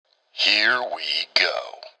Here we go.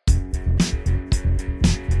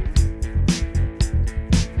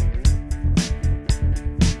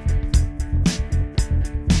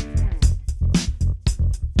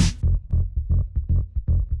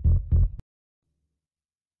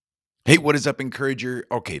 Hey, what is up, Encourager?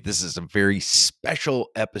 Okay, this is a very special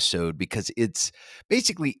episode because it's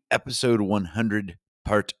basically episode 100,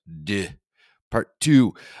 part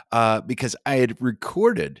two, because I had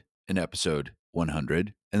recorded an episode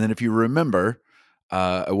 100. And then if you remember,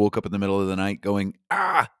 I woke up in the middle of the night going,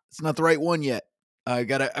 it's not the right one yet. I've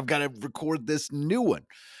got to record this new one.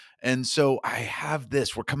 And so I have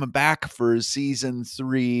this. We're coming back for season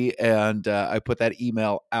 3, and I put that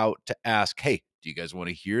email out to ask, hey, do you guys want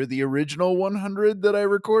to hear the original 100 that I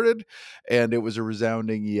recorded? And it was a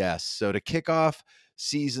resounding yes. So to kick off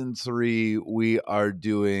season 3, we are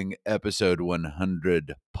doing episode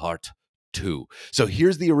 100, part 2. So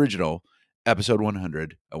here's the original episode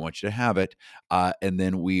 100. I want you to have it. And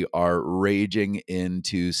then we are raging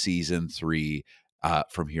into season 3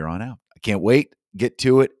 from here on out. I can't wait. Get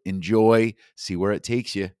to it, enjoy, see where it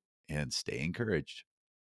takes you, and stay encouraged.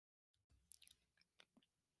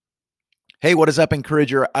 Hey, what is up,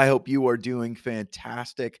 Encourager? I hope you are doing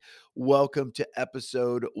fantastic. Welcome to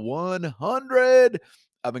episode 100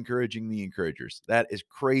 of Encouraging the Encouragers. That is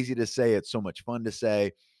crazy to say. It's so much fun to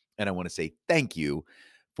say. And I want to say thank you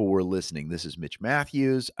for listening. This is Mitch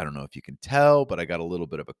Matthews. I don't know if you can tell, but I got a little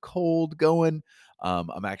bit of a cold going.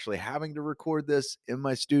 I'm actually having to record this in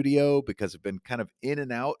my studio because I've been kind of in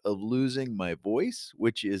and out of losing my voice,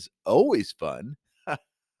 which is always fun.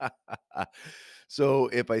 So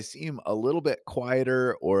if I seem a little bit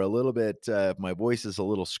quieter or a little bit, if my voice is a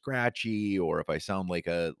little scratchy, or if I sound like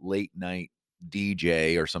a late night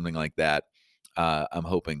DJ or something like that, I'm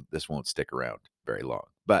hoping this won't stick around very long.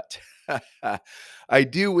 But I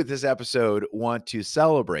do, with this episode, want to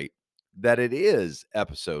celebrate that it is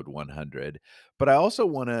episode 100, but I also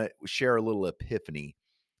want to share a little epiphany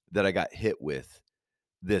that I got hit with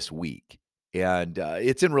this week. And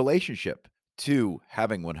it's in relationship to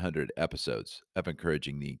having 100 episodes of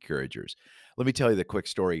Encouraging the Encouragers. Let me tell you the quick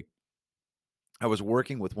story. I was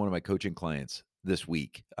working with one of my coaching clients this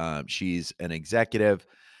week. She's an executive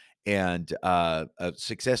and a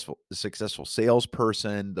successful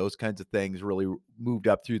salesperson, those kinds of things, really moved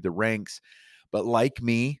up through the ranks. But like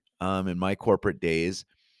me, in my corporate days,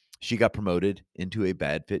 she got promoted into a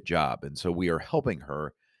bad fit job. And so we are helping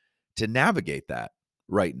her to navigate that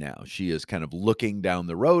right now. She is kind of looking down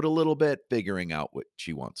the road a little bit, figuring out what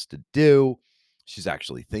she wants to do. She's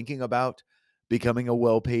actually thinking about becoming a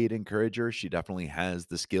well-paid encourager. She definitely has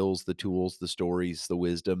the skills, the tools, the stories, the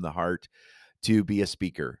wisdom, the heart to be a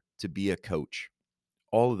speaker, to be a coach,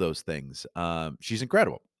 all of those things. She's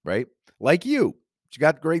incredible, right? Like you. She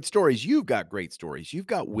got great stories. You've got great stories. You've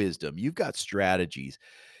got wisdom. You've got strategies.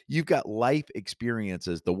 You've got life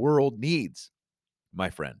experiences the world needs, my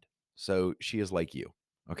friend. So she is like you.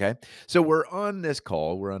 Okay. So we're on this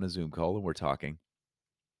call, we're on a Zoom call, and we're talking.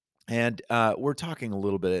 And we're talking a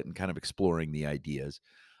little bit and kind of exploring the ideas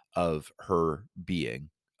of her being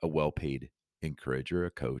a well paid encourager,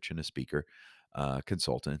 a coach, and a speaker,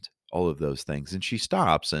 consultant, all of those things. And she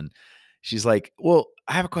stops and she's like, well,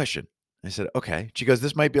 I have a question. I said, okay. She goes,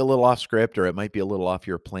 this might be a little off script, or it might be a little off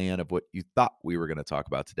your plan of what you thought we were going to talk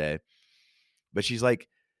about today. But she's like,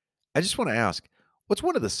 I just want to ask, what's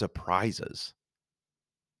one of the surprises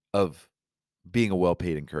of being a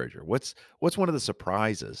well-paid encourager? What's one of the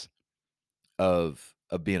surprises of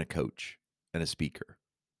being a coach and a speaker?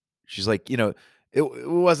 She's like, it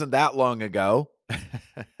wasn't that long ago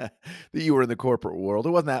that you were in the corporate world.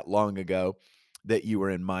 It wasn't that long ago that you were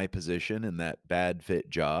in my position in that bad fit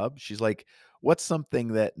job. She's like, what's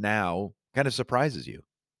something that now kind of surprises you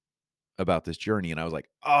about this journey? And I was like,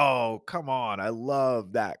 oh, come on. I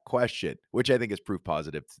love that question, which I think is proof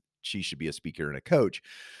positive she should be a speaker and a coach,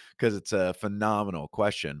 because it's a phenomenal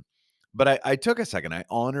question. But I took a second, I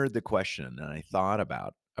honored the question, and I thought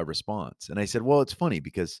about a response. And I said, well, it's funny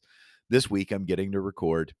because this week I'm getting to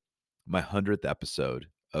record my 100th episode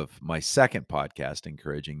of my second podcast,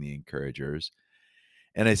 Encouraging the Encouragers.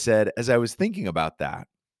 And I said, as I was thinking about that,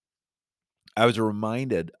 I was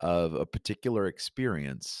reminded of a particular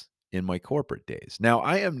experience in my corporate days. Now,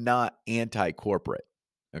 I am not anti-corporate,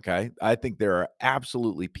 okay? I think there are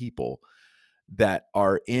absolutely people that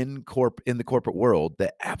are in the corporate world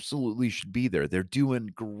that absolutely should be there. They're doing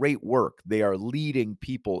great work. They are leading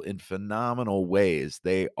people in phenomenal ways.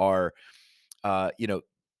 They are,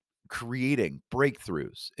 creating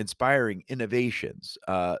breakthroughs, inspiring innovations.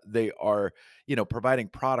 They are, providing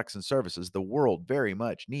products and services the world very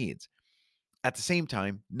much needs. At the same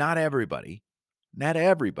time, not everybody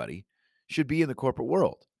should be in the corporate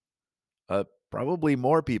world. Probably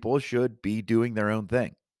more people should be doing their own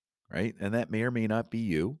thing, right? And that may or may not be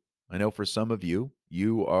you. I know for some of you,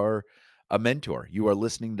 you are a mentor. You are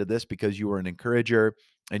listening to this because you are an encourager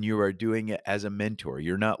and you are doing it as a mentor.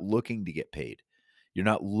 You're not looking to get paid. You're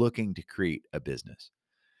not looking to create a business.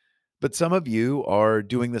 But some of you are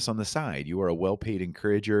doing this on the side. You are a well paid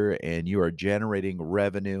encourager and you are generating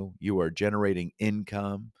revenue. You are generating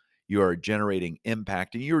income. You are generating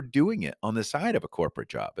impact and you're doing it on the side of a corporate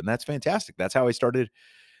job. And that's fantastic. That's how I started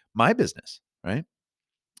my business, right?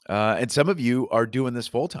 And some of you are doing this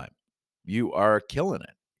full time. You are killing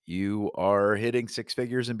it. You are hitting six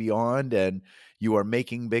figures and beyond, and you are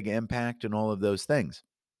making big impact and all of those things.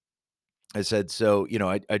 I said, so,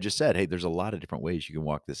 I just said, hey, there's a lot of different ways you can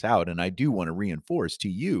walk this out. And I do want to reinforce to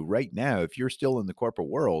you right now, if you're still in the corporate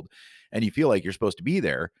world and you feel like you're supposed to be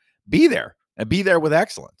there and be there with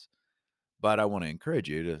excellence. But I want to encourage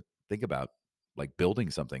you to think about like building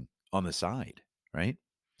something on the side, right?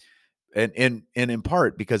 And in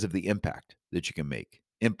part because of the impact that you can make,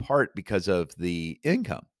 in part because of the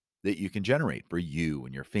income that you can generate for you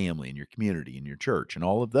and your family and your community and your church and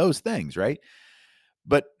all of those things, right?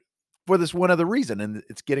 But for this one other reason, and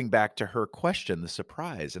it's getting back to her question, the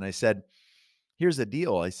surprise. And I said, here's the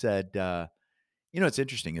deal. I said, it's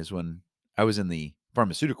interesting is when I was in the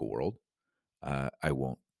pharmaceutical world, I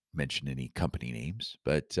won't mention any company names,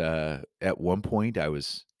 but at one point I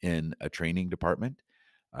was in a training department.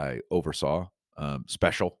 I oversaw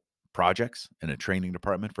special projects in a training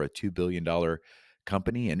department for a $2 billion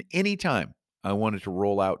company. And anytime I wanted to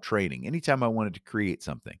roll out training, anytime I wanted to create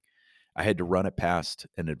something, I had to run it past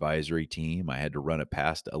an advisory team. I had to run it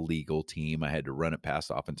past a legal team. I had to run it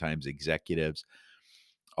past oftentimes executives,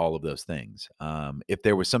 all of those things. If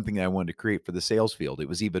there was something that I wanted to create for the sales field, it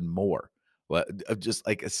was even more. Well, of just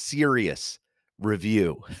like a serious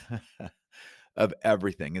review of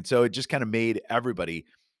everything. And so it just kind of made everybody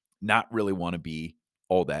not really want to be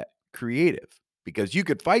all that creative because you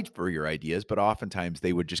could fight for your ideas, but oftentimes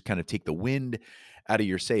they would just kind of take the wind out of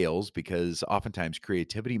your sails because oftentimes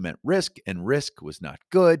creativity meant risk and risk was not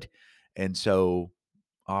good. And so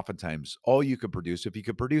oftentimes all you could produce, if you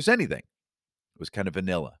could produce anything, was kind of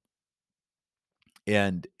vanilla.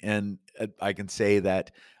 And I can say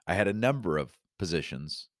that I had a number of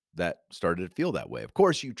positions that started to feel that way. Of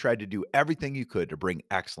course, you tried to do everything you could to bring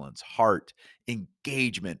excellence, heart,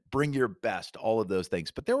 engagement, bring your best, all of those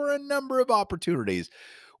things. But there were a number of opportunities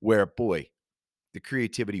where, boy, the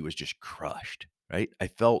creativity was just crushed, right? I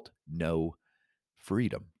felt no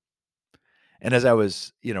freedom. And as I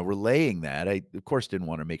was, relaying that, I, of course, didn't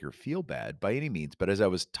want to make her feel bad by any means. But as I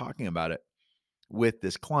was talking about it, with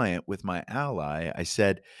this client, with my ally, I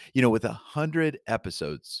said, with 100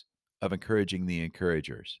 episodes of encouraging the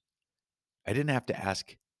encouragers, I didn't have to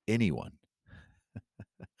ask anyone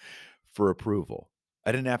for approval.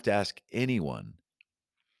 I didn't have to ask anyone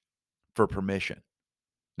for permission.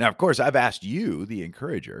 Now, of course, I've asked you, the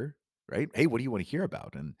encourager, right? Hey, what do you want to hear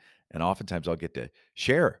about? And oftentimes I'll get to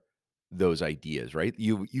share those ideas, right?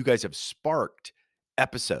 You guys have sparked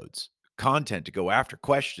episodes, content to go after,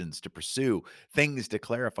 questions to pursue, things to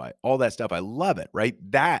clarify, all that stuff. I love it, right?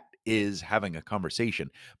 That is having a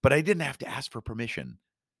conversation. But I didn't have to ask for permission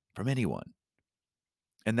from anyone.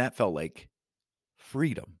 And that felt like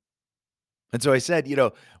freedom. And so I said,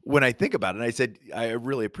 when I think about it, I said, I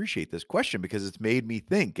really appreciate this question because it's made me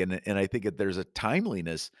think. And I think that there's a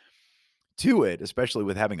timeliness to it, especially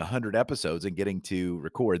with having 100 episodes and getting to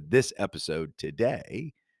record this episode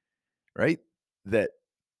today, right? That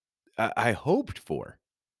I hoped for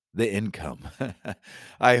the income.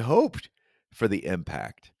 I hoped for the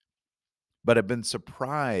impact, but I've been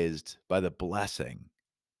surprised by the blessing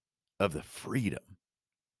of the freedom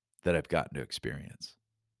that I've gotten to experience.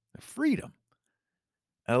 The freedom.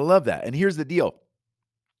 I love that. And here's the deal.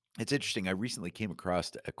 It's interesting. I recently came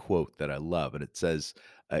across a quote that I love, and it says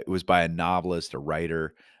it was by a novelist, a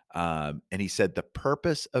writer, and he said, "The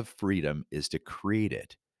purpose of freedom is to create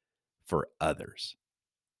it for others."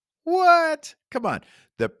 What? Come on.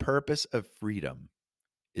 The purpose of freedom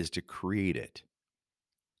is to create it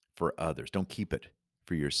for others. Don't keep it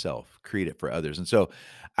for yourself. Create it for others. And so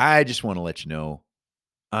I just want to let you know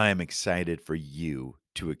I'm excited for you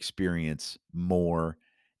to experience more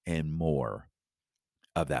and more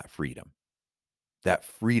of that freedom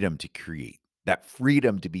to create, that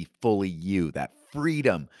freedom to be fully you, that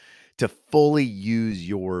freedom to fully use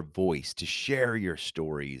your voice, to share your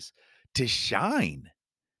stories, to shine,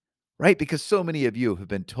 right? Because so many of you have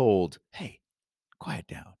been told, hey, quiet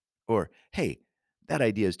down, or hey, that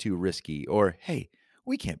idea is too risky, or hey,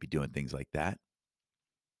 we can't be doing things like that.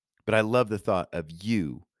 But I love the thought of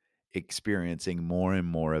you experiencing more and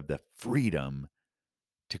more of the freedom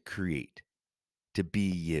to create, to be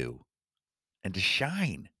you, and to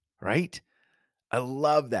shine, right? I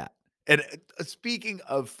love that. And speaking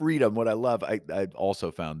of freedom, what I love, I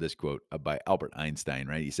also found this quote by Albert Einstein,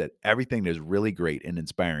 right? He said, everything that is really great and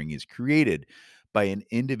inspiring is created by an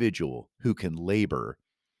individual who can labor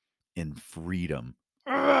in freedom.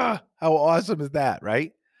 How awesome is that,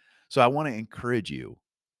 right? So I want to encourage you,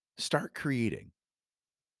 start creating.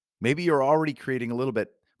 Maybe you're already creating a little bit,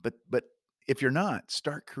 but if you're not,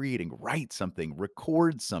 start creating, write something,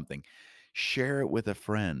 record something, share it with a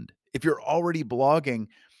friend. If you're already blogging,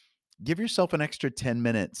 give yourself an extra 10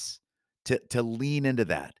 minutes to lean into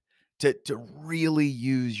that, to really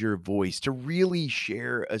use your voice, to really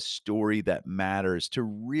share a story that matters, to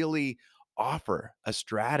really offer a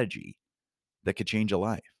strategy that could change a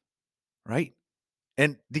life, right?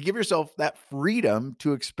 And to give yourself that freedom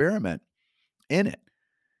to experiment in it.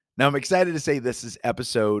 Now, I'm excited to say this is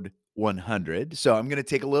episode 100. So I'm going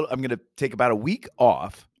to take about a week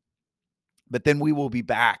off, but then we will be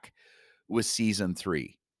back with season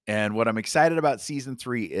 3. And what I'm excited about season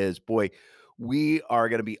 3 is, boy, we are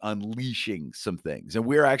going to be unleashing some things, and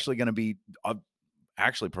we're actually going to be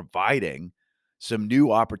actually providing some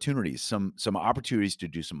new opportunities, some opportunities to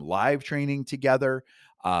do some live training together.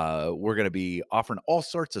 We're going to be offering all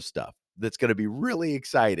sorts of stuff that's going to be really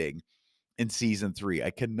exciting in season 3. I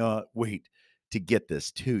cannot wait to get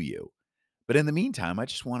this to you. But in the meantime, I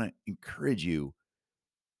just want to encourage you,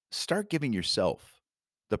 start giving yourself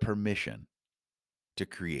the permission to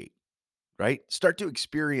create, right? Start to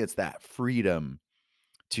experience that freedom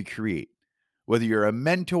to create. Whether you're a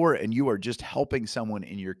mentor and you are just helping someone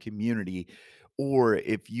in your community, or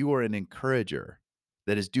if you are an encourager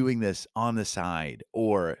that is doing this on the side,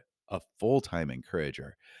 or a full-time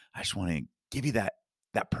encourager, I just want to give you that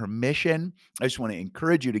permission. I just want to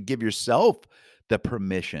encourage you to give yourself the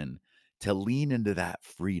permission to lean into that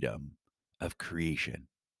freedom of creation,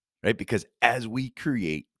 right? Because as we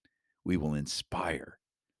create, we will inspire.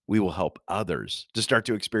 We will help others to start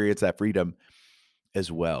to experience that freedom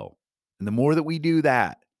as well. And the more that we do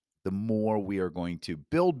that, the more we are going to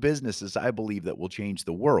build businesses, I believe, that will change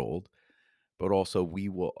the world, but also we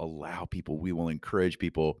will allow people, we will encourage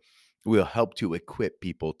people, we'll help to equip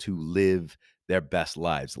people to live their best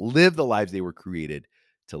lives, live the lives they were created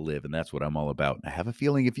to live. And that's what I'm all about. And I have a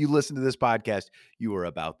feeling if you listen to this podcast, you are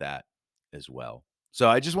about that as well. So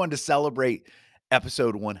I just wanted to celebrate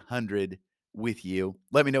episode 100 with you.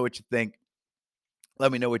 Let me know what you think.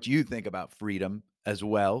 Let me know what you think about freedom as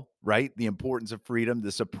well, right? The importance of freedom,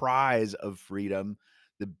 the surprise of freedom,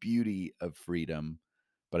 the beauty of freedom.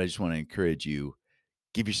 But I just want to encourage you,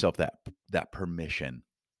 give yourself that permission,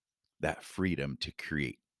 that freedom to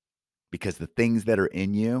create, because the things that are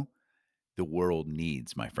in you, the world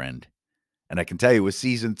needs, my friend. And I can tell you with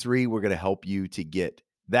season 3, we're going to help you to get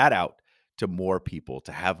that out to more people,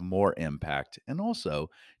 to have more impact, and also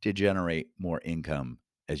to generate more income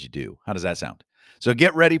as you do. How does that sound? So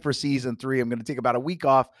get ready for season 3. I'm going to take about a week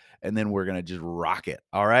off, and then we're going to just rock it.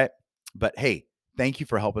 All right. But hey, thank you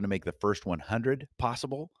for helping to make the first 100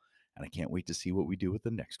 possible. And I can't wait to see what we do with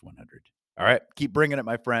the next 100. All right. Keep bringing it,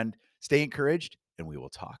 my friend. Stay encouraged, and we will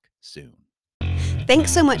talk soon.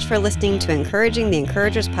 Thanks so much for listening to Encouraging the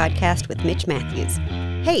Encouragers podcast with Mitch Matthews.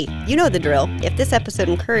 Hey, you know the drill. If this episode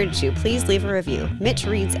encouraged you, please leave a review. Mitch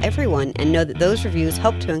reads every one, and know that those reviews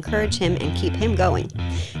help to encourage him and keep him going.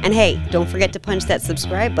 And hey, don't forget to punch that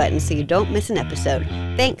subscribe button so you don't miss an episode.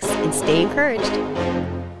 Thanks, and stay encouraged.